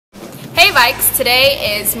Hey Vikes,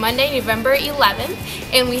 today is Monday, November 11th,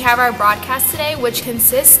 and we have our broadcast today, which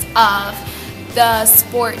consists of the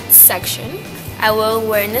sports section, iWill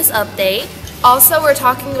awareness update. Also, we're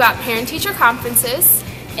talking about parent-teacher conferences,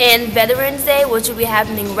 and Veterans Day, which will be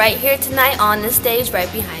happening right here tonight on the stage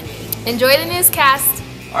right behind me. Enjoy the newscast.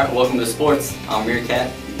 Alright, welcome to sports. I'm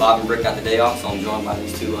Meerkat. Bob and Brick got the day off, so I'm joined by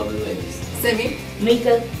these two lovely ladies. Simi.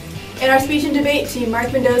 Mika. In our speech and debate team,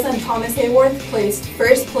 Mark Mendoza and Thomas Hayworth placed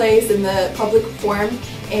first place in the public forum,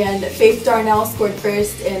 and Faith Darnell scored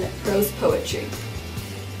first in prose poetry.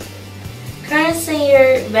 Current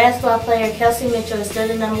senior basketball player Kelsey Mitchell is still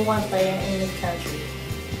the #1 player in this country.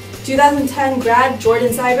 2010 grad Jordan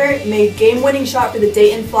Seibert made game-winning shot for the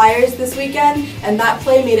Dayton Flyers this weekend, and that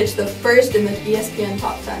play made it to the first in the ESPN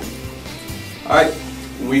Top 10. Alright,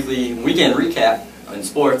 weekend recap in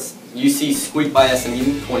sports. UC squeaked by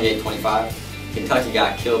SMU 28-25. Kentucky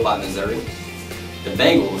got killed by Missouri. The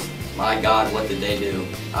Bengals, my God, what did they do?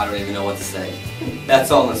 I don't even know what to say.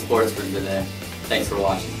 That's all in sports for today. Thanks for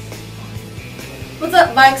watching. What's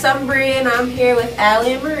up, Vikes? I'm Bree, and I'm here with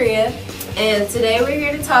Allie and Maria. And today we're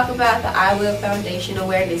here to talk about the iWill Foundation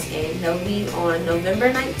Awareness Game. They'll be on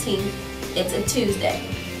November 19th. It's a Tuesday.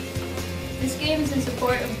 This game is in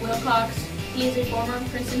support of Will Cox. He is a former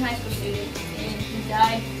Princeton high school student, and he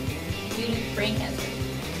died due to brain cancer.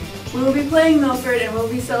 We will be playing Milford, and we'll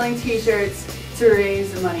be selling t-shirts to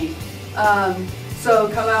raise the money. So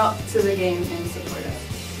come out to the game and support us.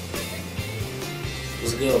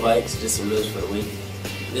 What's good, Vikes? Just some news for the week.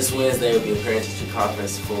 This Wednesday will be a parent-teacher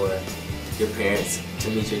conference for your parents to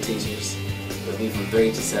meet your teachers. It'll be from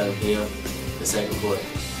 3 to 7 p.m. the second quarter.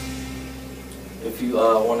 If you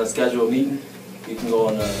want to schedule a meeting, you can go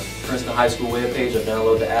on the Princeton High School webpage or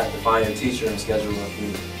download the app to find your teacher and schedule a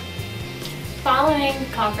meeting. Following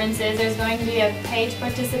conferences, there's going to be a pay to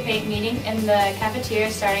participate meeting in the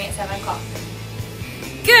cafeteria starting at 7 o'clock.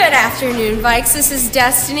 Good afternoon, Vikes. This is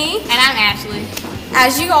Destiny. And I'm Ashley.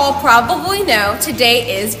 As you all probably know,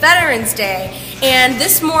 today is Veterans Day. And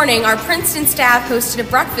this morning, our Princeton staff hosted a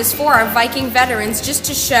breakfast for our Viking veterans just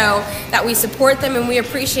to show that we support them and we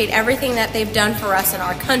appreciate everything that they've done for us in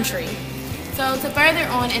our country. So to further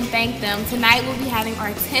on and thank them, tonight we'll be having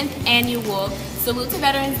our 10th annual Salute to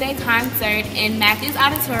Veterans Day concert in Matthews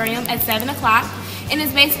Auditorium at 7 o'clock. And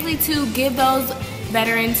it's basically to give those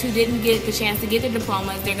veterans who didn't get the chance to get their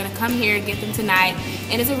diplomas, they're going to come here, get them tonight.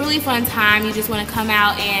 And it's a really fun time. You just want to come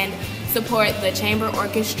out and support the chamber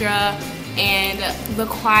orchestra and the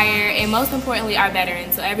choir, and most importantly, our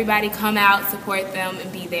veterans. So everybody come out, support them,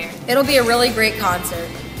 and be there. It'll be a really great concert.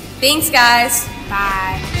 Thanks, guys.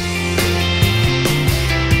 Bye.